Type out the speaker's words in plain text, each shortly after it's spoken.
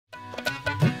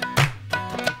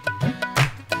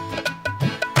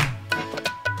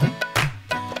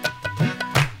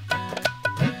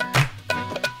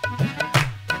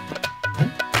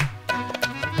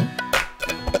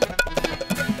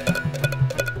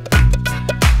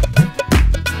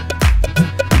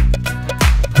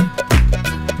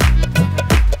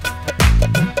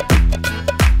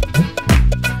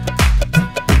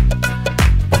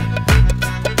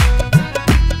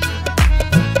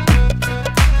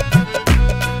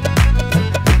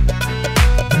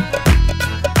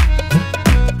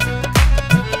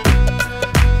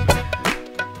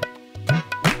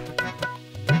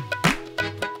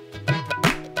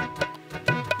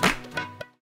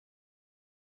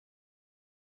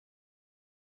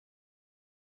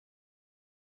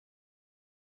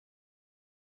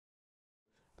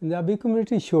Punjabi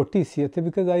community छोटी सी इत्थे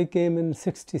because I केम इन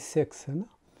 66 है ना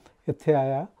इत्थे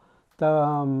आया तो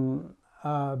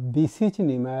BC च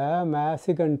नहीं मैं आया मैं आया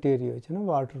सी कंटेरियो च ना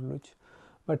वाटरलू च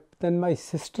but then my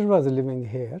sister was living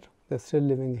here they still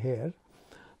living here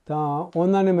ਤਾਂ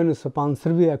ਉਹਨਾਂ ਨੇ ਮੈਨੂੰ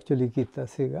ਸਪਾਂਸਰ ਵੀ ਐਕਚੁਅਲੀ ਕੀਤਾ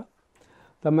ਸੀਗਾ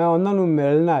ਤਾਂ ਮੈਂ ਉਹਨਾਂ ਨੂੰ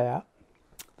ਮਿਲਣ ਆਇਆ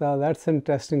ਤਾਂ ਦੈਟਸ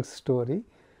ਇੰਟਰਸਟਿੰਗ ਸਟੋਰੀ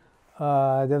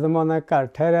ਜਦੋਂ ਮੈਂ ਉਹਨਾਂ ਦੇ ਘਰ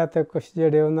ਠਹਿਰਿਆ ਤਾਂ ਕੁਛ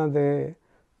ਜਿਹੜੇ ਉਹਨਾਂ ਦੇ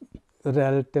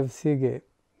ਰਿਲੇਟਿਵ ਸੀਗੇ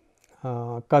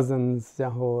cousins ਜਾਂ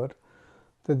ਹੋਰ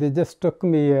so they just took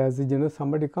me as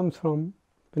somebody comes from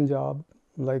Punjab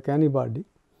like anybody.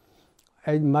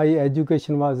 My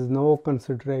education was no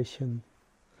consideration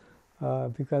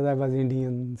because I was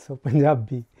Indian, so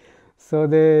Punjabi. So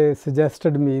they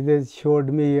suggested me, they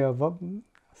showed me a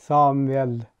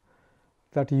sawmill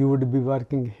that you would be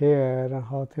working here and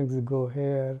how things go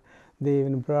here. They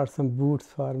even brought some boots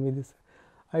for me.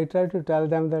 I tried to tell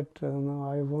them that no,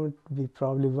 I won't be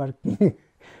probably working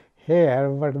here,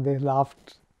 but they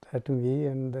laughed at me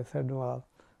and they said, well,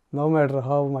 no matter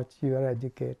how much you are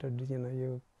educated,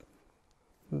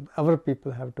 our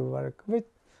people have to work, which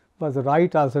was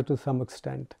right also to some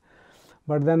extent.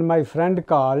 But then my friend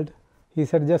called, he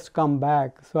said, just come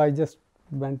back. So I just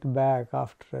went back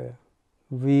after a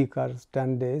week or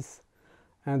 10 days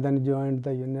and then joined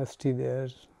the university there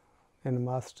in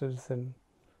masters and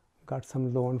got some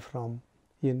loan from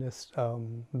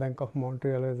Bank of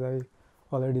Montreal, as I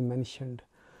already mentioned.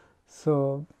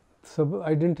 So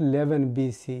I didn't live in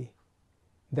BC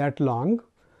that long,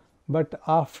 but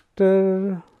after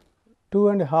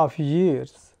 2.5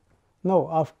 years, no,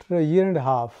 after a year and a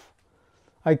half,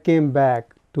 I came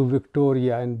back to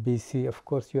Victoria in BC. Of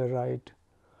course, you're right.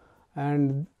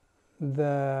 And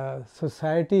the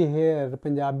society here, the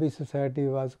Punjabi society,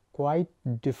 was quite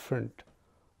different,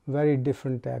 very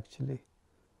different actually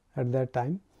at that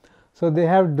time. So they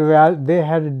had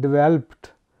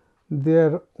developed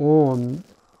their own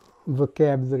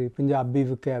vocabulary, Punjabi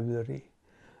vocabulary,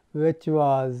 which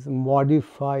was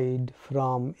modified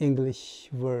from English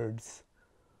words.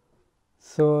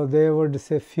 So they would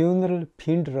say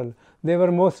funeral, they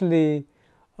were mostly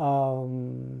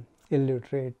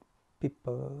illiterate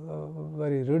people,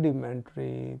 very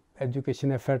rudimentary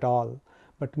education if at all,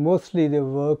 but mostly they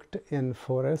worked in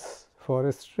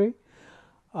forestry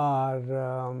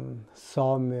or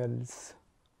sawmills,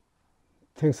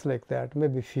 things like that,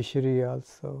 maybe fishery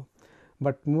also,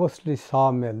 but mostly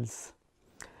sawmills.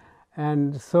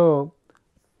 And so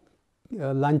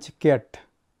lunch kit,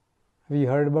 have you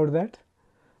heard about that?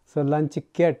 So lunch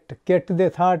kit they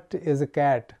thought is a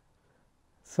cat,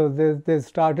 so they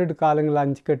started calling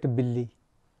lunch kit Billy.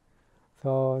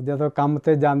 So ਜਦੋਂ ਕੰਮ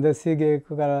ਤੇ ਜਾਂਦੇ ਸੀਗੇ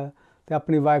ਤੇ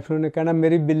ਆਪਣੀ wife ਨੂੰ ਕਹਿਣਾ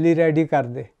ਮੇਰੀ ਬਿੱਲੀ ਰੈਡੀ ਕਰ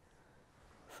ਦੇ.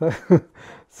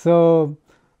 So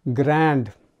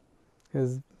grand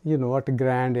is, what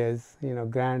grand is,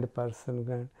 grand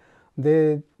person,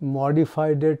 they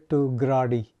modified it to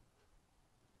gradi.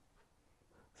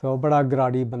 So bada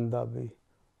gradi banda bhi.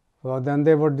 So then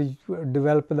they would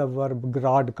develop the verb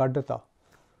grad kadta.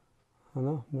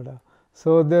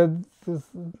 So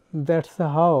that's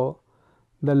how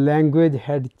the language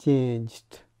had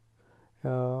changed.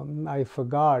 I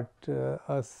forgot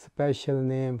a special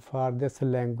name for this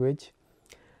language.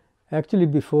 Actually,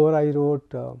 before I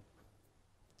wrote a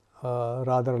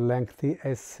rather lengthy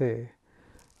essay,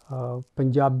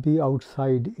 Punjabi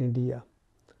outside India.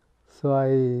 So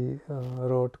I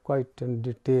wrote quite in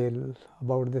detail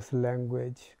about this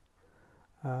language,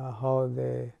 how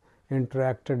they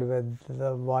interacted with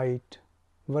the white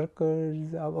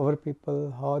workers, our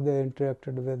people, how they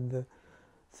interacted with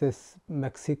say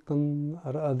Mexican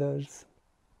or others.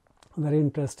 Very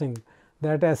interesting.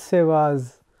 That essay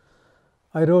was,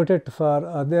 I wrote it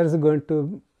for, there's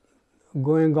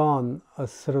going on a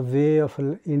survey of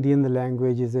Indian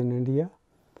languages in India.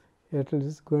 It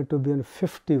is going to be in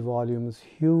 50 volumes,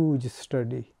 huge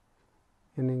study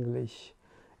in English.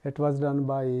 It was done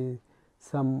by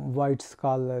some white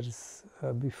scholars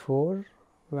before,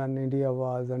 when India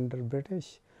was under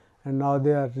British, and now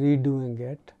they are redoing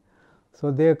it. So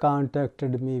they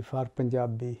contacted me for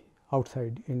Punjabi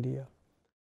outside India.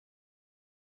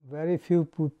 Very few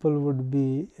people would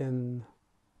be in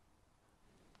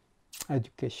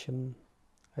educational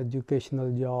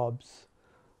jobs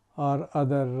or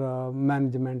other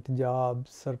management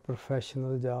jobs or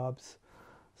professional jobs.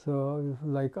 So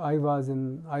like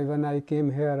when I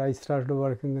came here, I started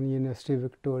working in University of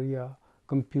Victoria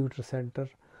Computer Center.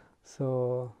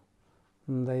 So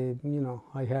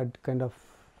I had kind of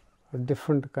a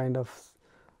different kind of,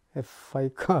 if I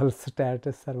call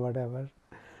status or whatever.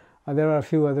 There are a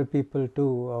few other people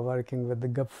too working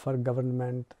with for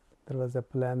government. There was a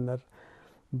planner,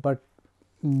 but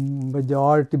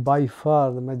majority, by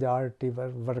far the majority, were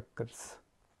workers,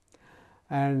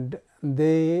 and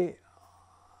they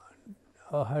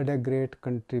had a great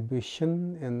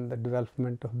contribution in the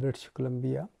development of British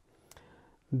Columbia.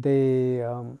 They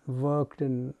worked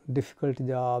in difficult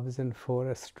jobs in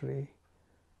forestry.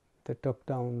 They took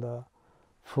down the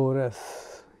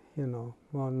forests, you know.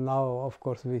 Well, now of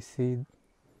course we see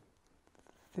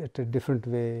it a different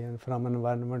way and from an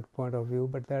environment point of view,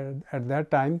 but at that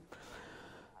time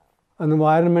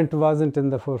environment wasn't in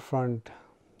the forefront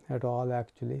at all,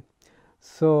 actually.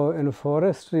 So in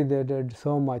forestry they did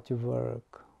so much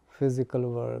work, physical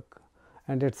work,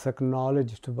 and it's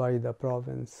acknowledged by the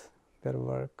province, their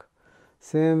work.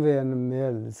 Same way in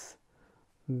mills,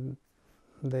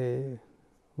 they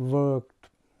worked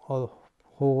a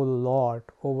whole lot,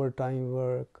 overtime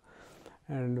work,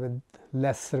 and with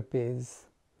lesser pays.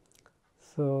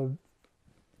 So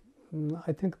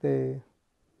I think they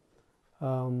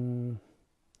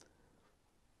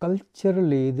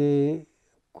culturally they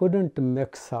couldn't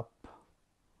mix up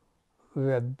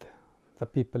with the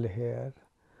people here.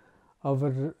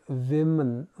 Our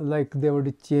women, like, they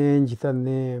would change the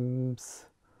names,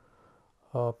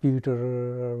 Peter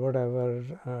or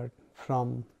whatever,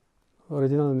 from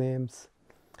original names.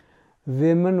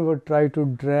 Women would try to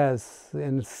dress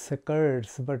in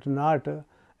skirts, but not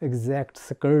exact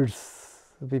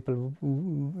skirts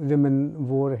women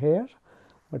wore here,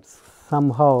 but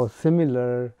somehow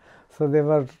similar. So they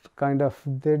were kind of,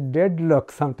 they did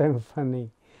look sometimes funny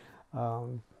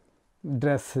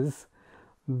dresses,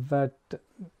 but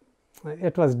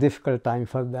it was difficult time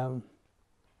for them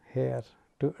here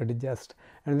to adjust,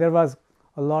 and there was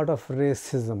a lot of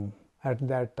racism at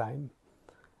that time.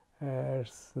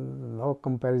 It's no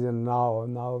comparison now.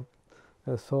 Now,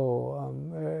 so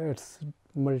it's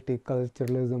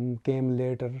multiculturalism came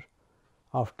later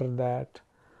after that,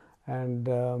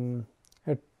 and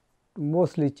it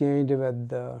mostly changed with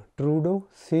Trudeau,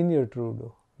 senior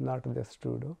Trudeau, not this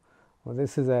Trudeau. Well,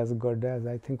 this is as good as,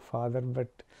 I think, father, but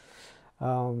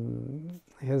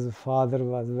his father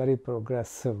was very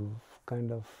progressive,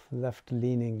 kind of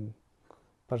left-leaning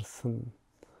person,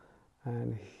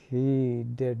 and he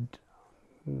did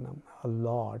a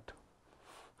lot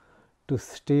to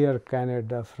steer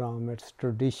Canada from its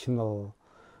traditional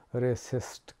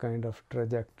racist kind of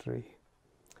trajectory.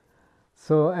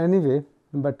 So anyway,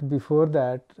 but before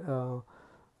that,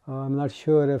 I'm not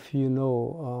sure if you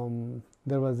know,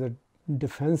 there was a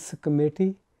defense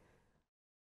committee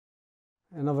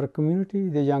in our community.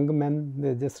 The young men,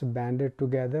 they just banded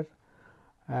together,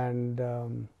 and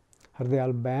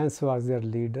Hardayal Bance was their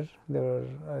leader. They were,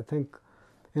 I think,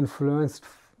 influenced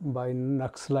by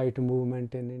Naxalite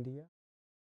movement in India.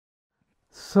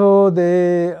 So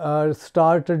they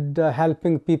started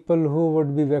helping people who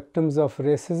would be victims of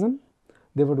racism.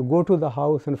 They would go to the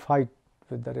house and fight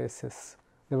with the racists.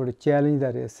 They would challenge the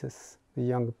racists, the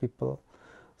young people.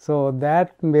 So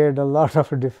that made a lot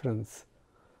of difference.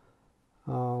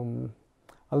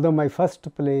 Although my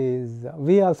first play is,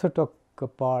 we also took a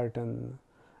part in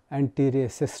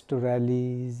anti-racist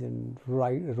rallies and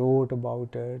wrote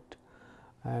about it,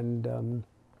 and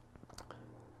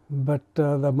but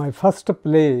my first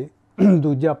play,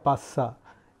 Duja Passa,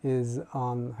 is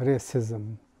on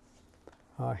racism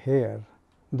here.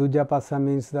 Duja Passa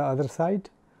means the other side,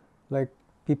 like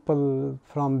people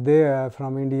from there,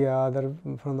 from India, other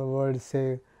from the world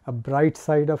say a bright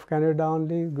side of Canada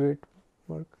only, great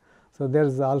work. So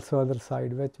there's also other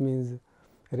side, which means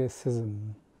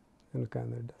racism in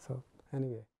Canada. So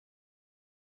anyway,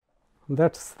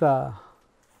 that's the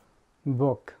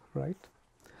book, right?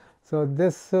 So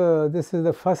this is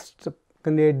the first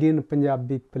Canadian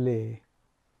Punjabi play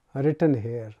written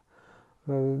here.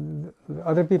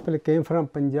 Other people came from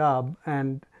Punjab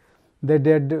and they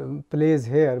did plays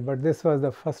here, but this was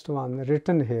the first one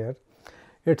written here.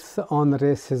 It's on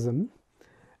racism,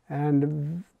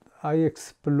 and I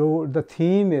explored, the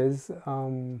theme is,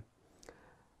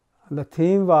 the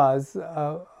theme was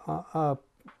a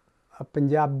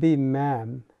Punjabi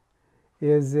man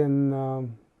is in,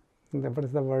 what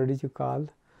is the word you call?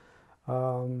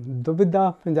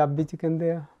 Dubida, Punjabi ਚ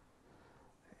ਕਹਿੰਦੇ ਆ.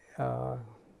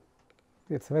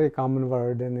 It's a very common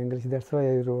word in English. That's why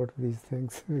I wrote these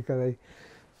things, because I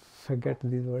forget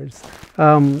these words.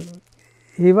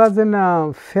 He was in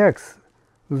a fix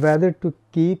whether to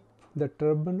keep the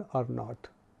turban or not.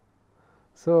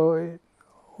 So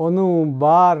ਉਹਨੂੰ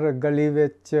ਬਾਹਰ ਗਲੀ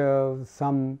ਵਿੱਚ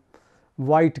some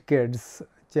white kids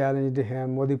challenged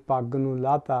him. ਉਹਦੀ ਪੱਗ ਨੂੰ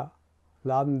ਲਾ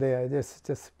ਦਿੰਦੇ ਆ.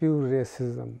 Just pure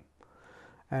racism.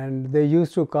 And they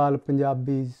used to call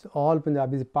Punjabis, all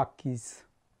Punjabis, Pakis,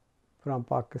 from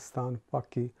Pakistan,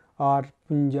 Paki. or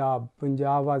Punjab.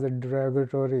 Punjab was a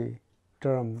derogatory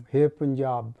term. Hey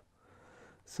Punjab.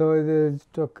 So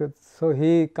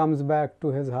he comes back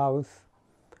to his house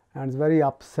and is very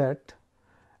upset,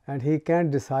 and he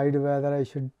can't decide whether I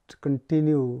should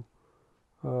continue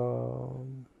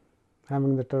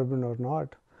having the turban or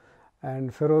not.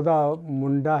 And फिर ਉਹਦਾ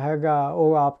ਮੁੰਡਾ ਹੈਗਾ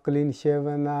ਉਹ ਆਪ clean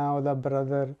shaven ਹੈ ਉਹਦਾ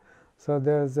brother, so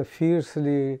there's a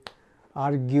fiercely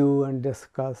argue and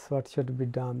discuss what should be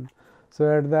done. So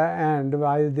at the end,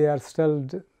 while they are still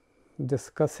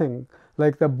discussing,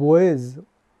 like the boys,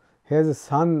 his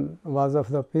son was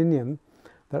of the opinion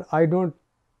that I don't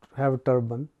have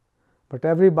turban,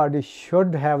 but everybody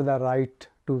should have the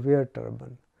right to wear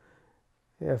turban.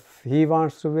 If he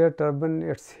wants to wear turban,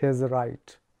 it's his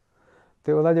right.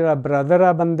 ਤੇ ਉਹਦਾ ਜਿਹੜਾ brother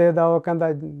ਆ ਬੰਦੇ ਦਾ ਉਹ ਕਹਿੰਦਾ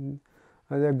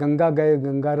ਗੰਗਾ ਗਏ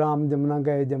ਗੰਗਾ ਰਾਮ ਜਮਨਾ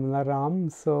ਗਏ ਜਮਨਾ ਰਾਮ,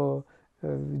 ਸੋ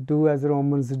do as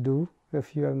ਰੋਮਨਸ do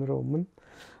if you are Roman,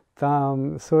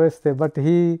 ਤਾਂ ਸੋ ਇਸ ਤੇ but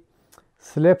he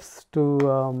slips to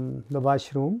the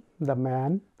washroom ਦਾ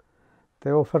ਮੈਨ,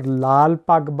 ਤੇ ਉਹ ਫਿਰ ਲਾਲ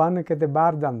ਪੱਗ ਬੰਨ੍ਹ ਕੇ ਤੇ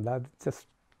ਬਾਹਰ ਜਾਂਦਾ just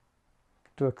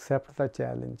to accept the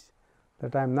challenge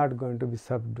that I'm not going to be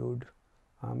subdued,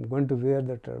 I'm going to wear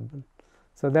the turban.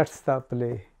 So that's the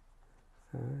play,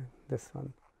 this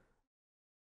one.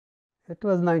 It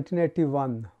was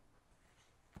 1981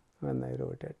 when I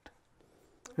wrote it,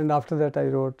 and after that I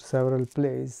wrote several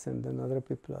plays, and then other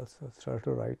people also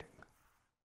started writing.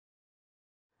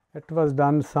 It was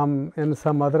done in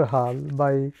some other hall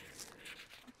by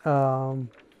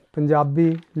Punjabi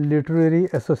Literary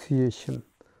Association.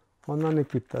 ਉਹਨਾਂ ਨੇ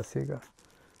ਕੀਤਾ ਸੀਗਾ.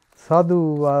 Sadhu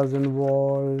was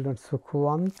involved and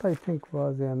Sukhwant I think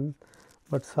was in,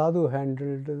 but Sadhu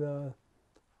handled the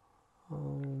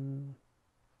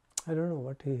I don't know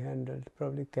what he handled,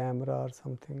 probably camera or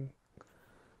something,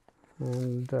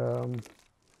 and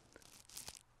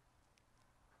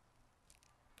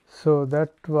so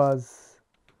that was,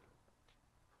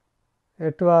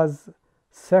 it was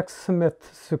Sexsmith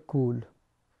School,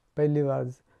 ਪਹਿਲੀ ਵਾਰ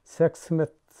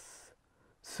Sexsmith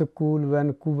school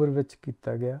Vancouver ਵਿੱਚ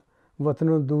ਕੀਤਾ ਗਿਆ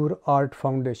ਵਤਨੋਂ ਦੂਰ art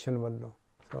foundation ਵੱਲੋਂ.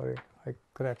 Sorry, I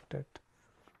corrected.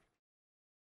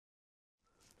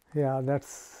 Yeah,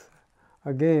 that's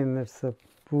again, it's a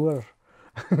poor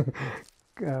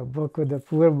book with a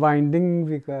poor binding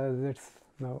because it's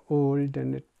now old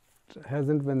and it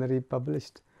hasn't been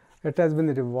republished. It has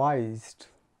been revised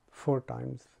 4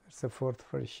 times. It's the 4th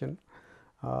version.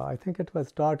 I think it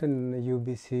was taught in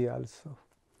UBC also.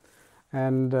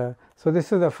 And so this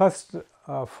is the first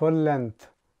full-length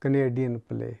Canadian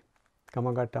play,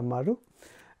 Kamagata Maru,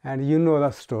 and you know the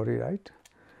story, right?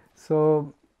 So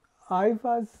I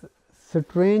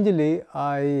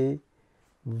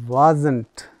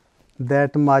wasn't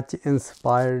that much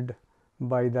inspired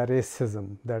by the racism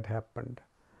that happened.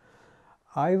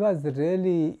 I was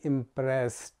really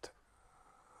impressed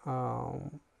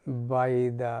by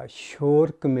the Shore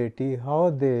Committee, how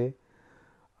they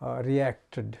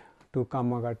reacted to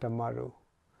Kamagata Maru,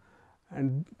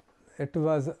 and it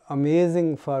was amazing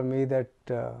for me that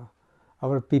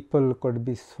our people could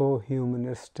be so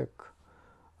humanistic,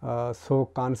 so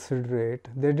considerate.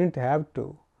 They didn't have to,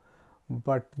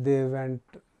 but they went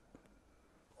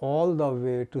all the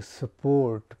way to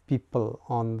support people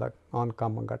on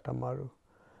Kamagata Maru.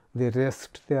 They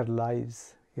risked their lives.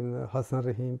 Hassan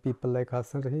Rahim, people like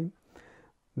Hassan Rahim,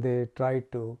 they tried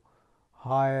to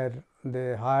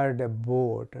they hired a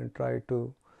boat and tried to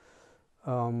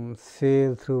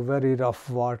sail through very rough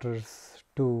waters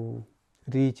to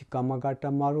reach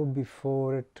Kamagata Maru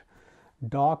before it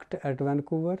docked at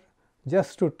Vancouver,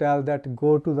 just to tell that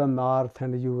go to the north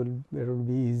and it will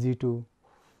be easy to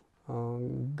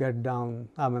get down,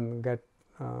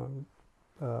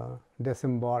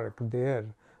 disembark there,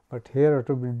 but here it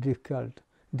will be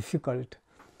difficult.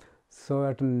 So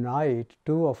at night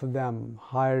 2 of them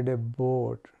hired a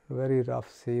boat, very rough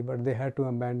sea, but they had to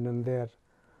abandon their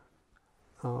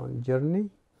journey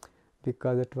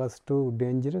because it was too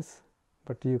dangerous.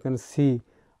 But you can see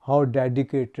how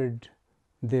dedicated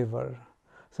they were.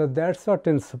 So that's what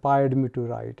inspired me to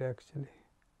write, actually,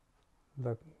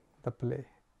 the play.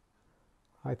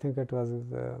 I think it was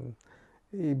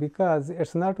because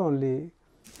it's not only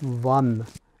one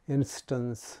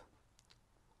instance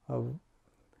of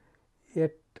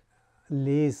it,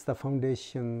 lays the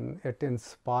foundation, it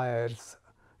inspires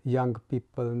young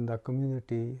people in the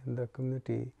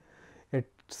community. It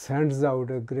sends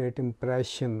out a great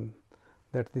impression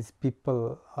that these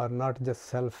people are not just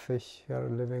selfish or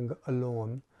living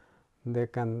alone. They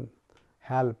can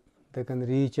help, they can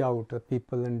reach out to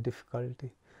people in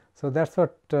difficulty. So that's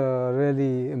what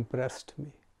really impressed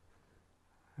me,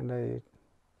 and I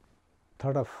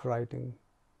thought of writing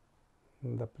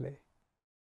the play.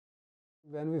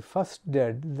 When we first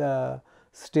did, the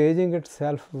staging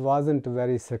itself wasn't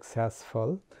very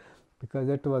successful because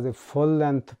it was a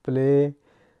full-length play.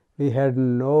 We had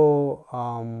no,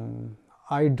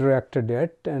 I directed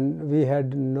it and we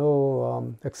had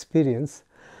no experience,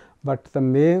 but the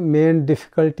main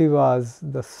difficulty was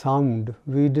the sound.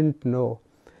 We didn't know.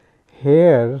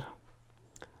 Here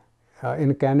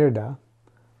in Canada,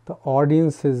 the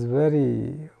audience is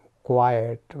very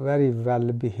quiet, very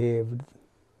well behaved.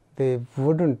 There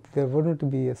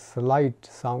wouldn't be a slight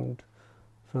sound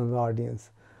from the audience.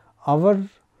 Our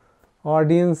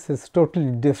audience is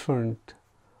totally different.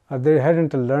 They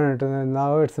hadn't learned, and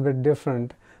now it's a bit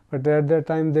different. But at that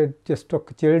time, they just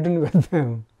took children with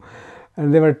them,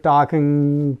 and they were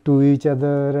talking to each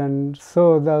other, and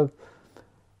so the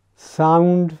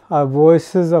sound,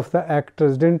 voices of the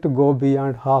actors didn't go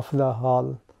beyond half the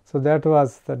hall. So that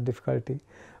was the difficulty.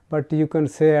 But you can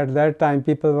say at that time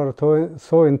people were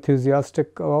so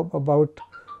enthusiastic, about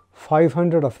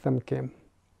 500 of them came.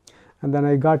 And then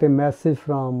I got a message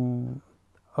from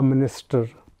a minister,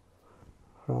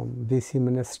 from BC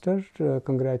minister,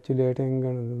 congratulating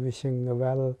and wishing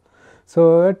well.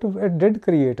 So it did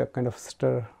create a kind of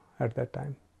stir at that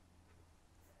time.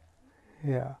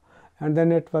 Yeah. And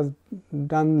then it was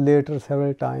done later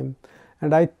several times.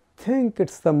 And I think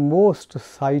it's the most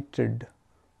cited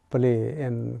play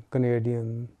in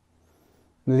Canadian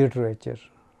literature,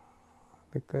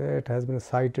 because it has been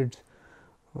cited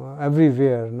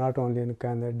everywhere, not only in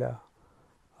Canada.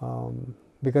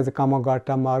 Because the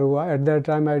Kamagata Maru, at that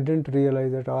time I didn't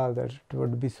realize at all that it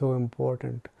would be so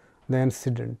important, the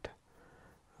incident.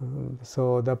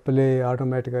 So the play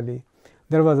automatically,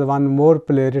 there was one more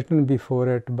play written before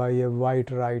it by a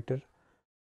white writer.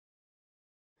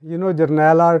 You know,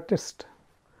 journal artist,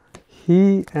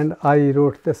 he and I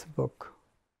wrote this book.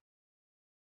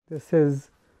 This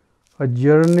is A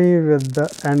Journey with the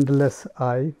Endless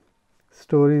Eye,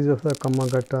 Stories of the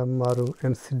Kamagata Maru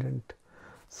Incident.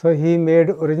 So he made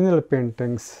original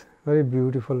paintings, very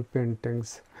beautiful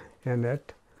paintings in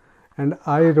it, and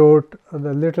I wrote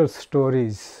the little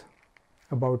stories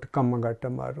about Kamagata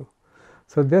Maru.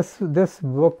 So this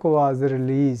book was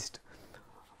released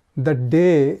the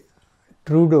day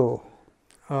Trudeau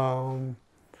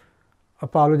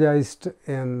apologized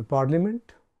in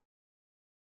Parliament.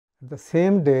 The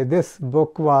same day this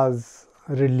book was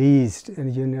released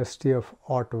in University of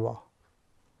Ottawa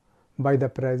by the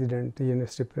president,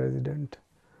 university president,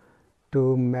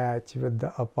 to match with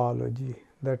the apology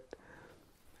that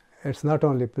it's not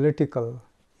only political,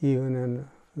 even in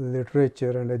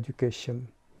literature and education,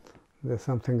 there's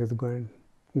something is going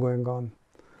on.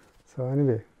 So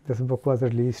anyway, this book was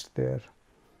released there.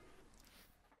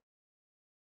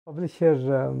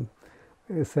 Publisher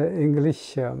is an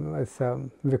English, it's a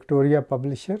Victoria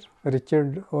publisher,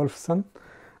 Richard Olfson,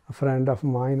 a friend of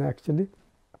mine actually.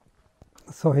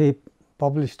 So he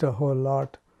published a whole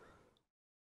lot.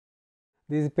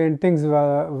 These paintings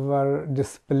were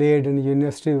displayed in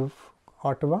University of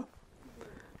Ottawa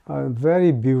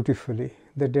very beautifully.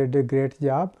 They did a great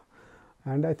job,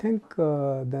 and I think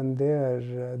then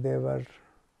they were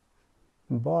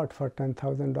bought for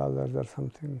 $10,000 or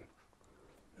something.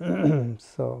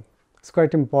 So it's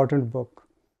quite important book.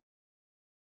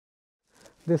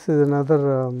 This is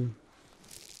another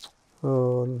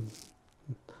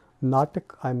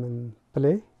natak,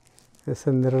 play. It's a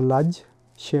Nirlaj,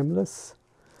 Shameless.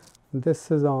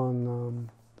 This is on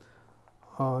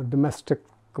domestic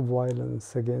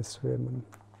violence against women,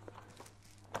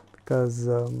 because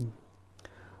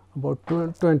about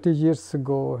 20 years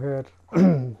ago here,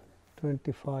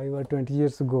 25 or 20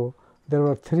 years ago, there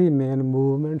were three main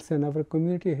movements in our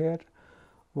community here.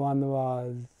 One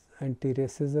was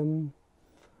anti-racism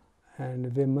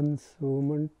and women's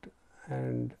movement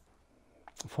and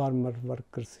farmer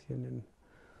workers union.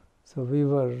 So we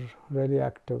were really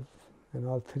active in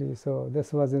all three. So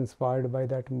this was inspired by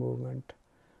that movement,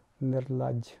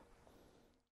 Nirlaj.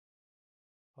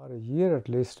 For a year at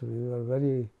least, we were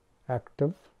very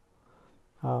active.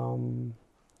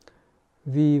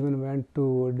 We even went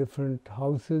to different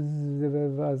houses.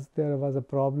 There was a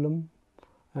problem,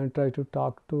 and tried to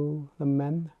talk to the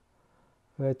men,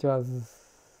 which was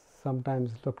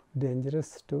sometimes looked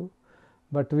dangerous too.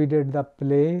 But we did the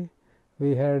play.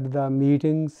 We had the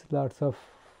meetings, lots of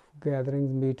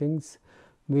gatherings, meetings.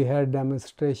 We had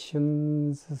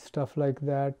demonstrations, stuff like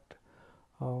that,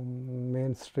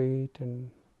 Main Street, and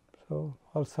so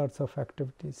all sorts of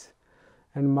activities.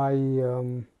 And my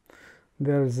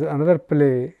there's another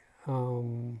play,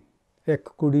 Ek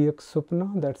Kudi Ek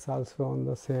Supna, that's also on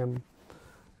the same,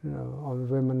 on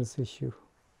women's issue.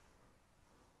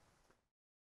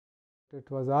 It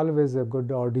was always a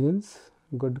good audience,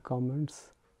 good comments,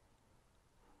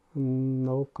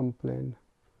 no complaint,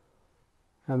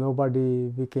 and nobody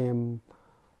became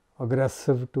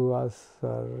aggressive to us.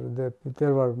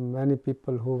 There were many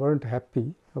people who weren't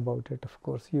happy about it. Of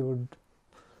course, you would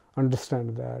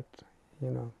understand that,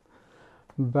 you know,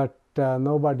 but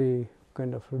nobody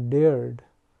kind of dared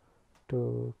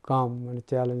to come and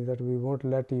challenge that we won't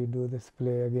let you do this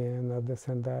play again or this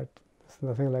and that. There's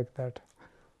nothing like that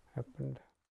happened.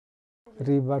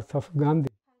 Rebirth of Gandhi.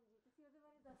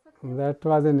 That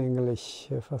was in English,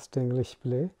 first English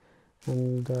play,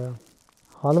 and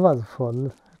hall was full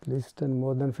at least, and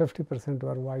more than 50%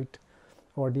 were white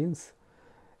audience.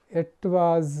 It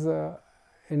was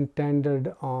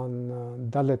intended on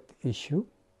Dalit issue.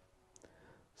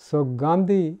 So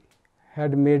Gandhi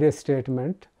had made a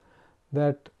statement,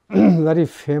 that very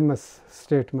famous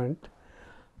statement,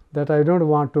 that I don't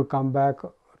want to come back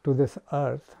to this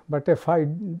earth, but if I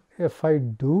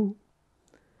do,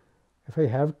 if I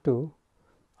have to,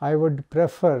 I would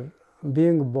prefer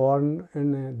being born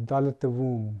in a Dalit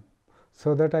womb,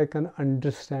 so that I can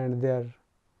understand their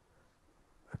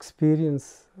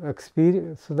experience,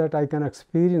 so that I can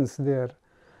experience their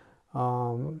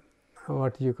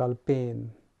what you call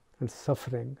pain and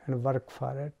suffering and work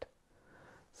for it.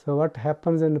 So what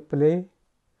happens in the play?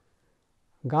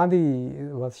 Gandhi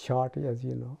was shot, as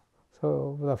you know.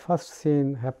 So the first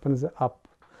scene happens up.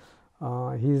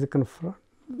 He's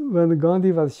when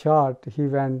Gandhi was shot, he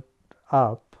went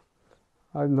up.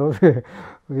 No,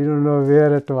 we don't know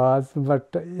where it was, but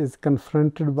is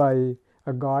confronted by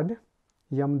a god,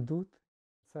 Yamdut.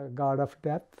 It's a god of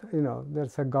death. You know,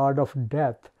 there's a god of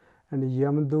death, and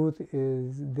Yamdut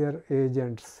is their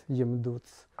agents,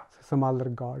 Yamduts, some other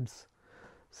gods.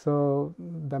 So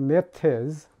the myth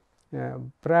is,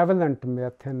 prevalent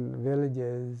myth in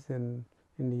villages in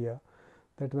India,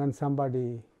 that when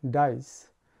somebody dies,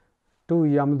 two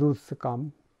Yamduts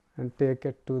come and take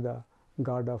it to the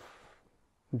god of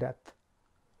death,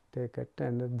 take it,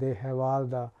 and they have all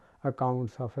the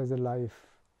accounts of his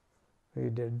life. He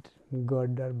did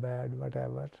good or bad,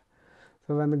 whatever.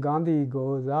 So when Gandhi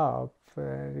goes up,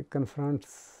 he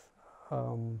confronts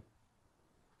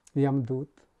Yamdut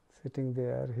sitting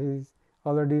there. He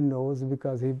already knows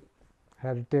because he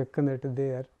had taken it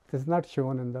there. It is not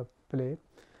shown in the play,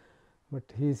 but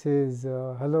he says,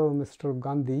 hello, Mr.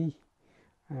 Gandhi,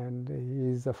 and he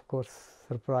is of course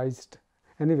surprised.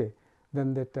 Anyway,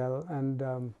 then they tell,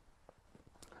 and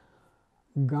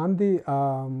Gandhi,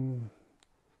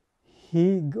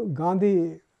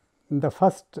 Gandhi, in the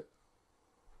first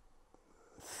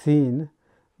scene,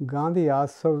 Gandhi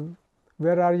asks, so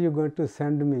where are you going to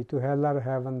send me, to hell or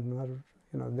heaven? Or,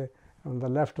 you know, on the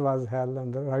left was hell,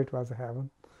 and the right was heaven,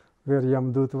 where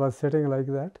Yamdut was sitting like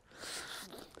that.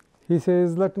 He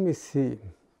says, let me see.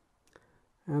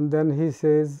 And then he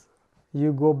says,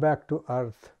 you go back to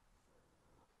earth.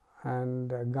 And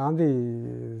Gandhi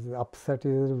is upset. He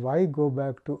says, why go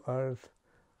back to earth?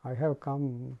 I have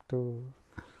come to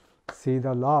see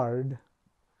the Lord.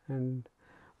 And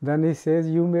then he says,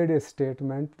 you made a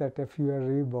statement that if you are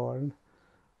reborn,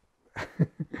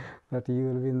 that you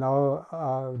will be now,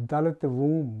 Dalit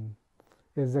womb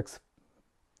is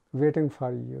waiting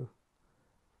for you.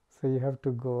 So you have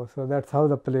to go. So that's how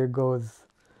the play goes.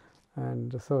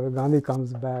 And so Gandhi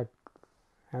comes back,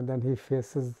 and then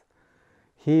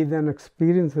he then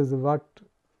experiences what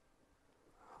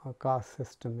a caste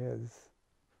system is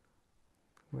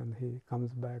when he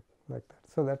comes back like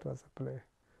that. So that was a play.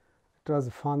 It was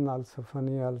fun also,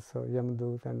 funny also,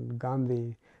 Yamdut and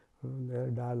Gandhi, their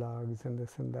dialogues and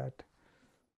this and that.